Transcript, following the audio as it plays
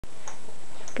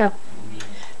Go.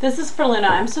 This is for Luna.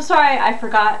 I'm so sorry I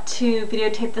forgot to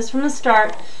videotape this from the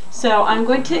start, so I'm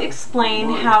going to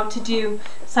explain how to do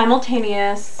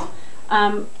simultaneous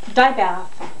dye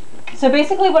bath. So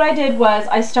basically what I did was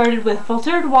I started with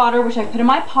filtered water, which I put in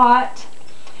my pot,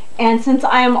 and since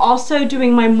I am also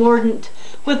doing my mordant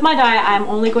with my dye, I'm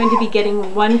only going to be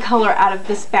getting one color out of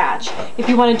this batch. If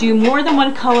you want to do more than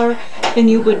one color, then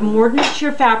you would mordant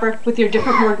your fabric with your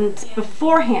different mordants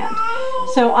beforehand.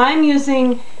 So I'm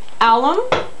using alum,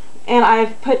 and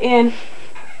I've put in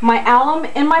my alum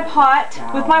in my pot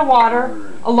with my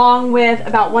water, along with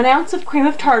about 1 ounce of cream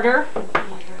of tartar.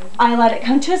 I let it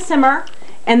come to a simmer,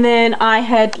 and then I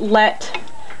had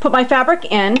put my fabric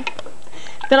in.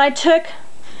 Then I took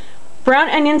brown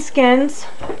onion skins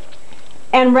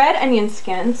and red onion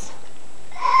skins,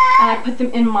 and I put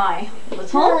them in my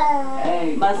little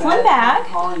muslin bag.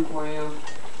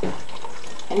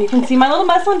 And you can see my little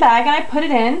muslin bag, and I put it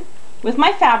in with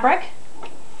my fabric,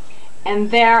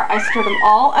 and there I stir them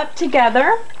all up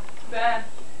together,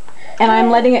 and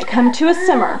I'm letting it come to a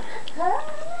simmer.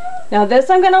 Now this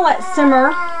I'm going to let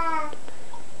simmer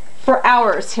for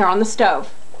hours here on the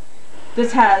stove.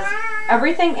 This has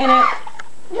everything in it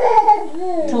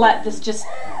to let this just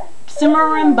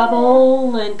simmer and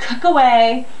bubble and cook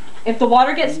away. If the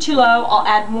water gets too low, I'll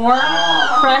add more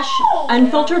fresh,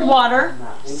 unfiltered water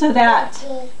so that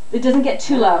it doesn't get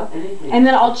too low. And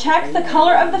then I'll check the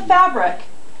color of the fabric.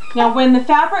 Now when the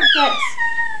fabric gets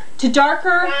to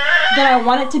darker than I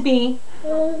want it to be,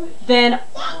 then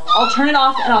I'll turn it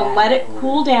off and I'll let it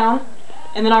cool down,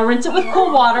 and then I'll rinse it with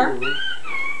cool water,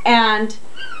 and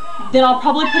then I'll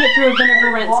probably put it through a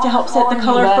vinegar rinse to help set the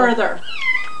color further.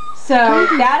 So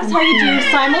that is how you do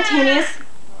simultaneous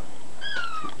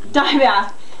dye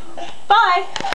bath. Bye!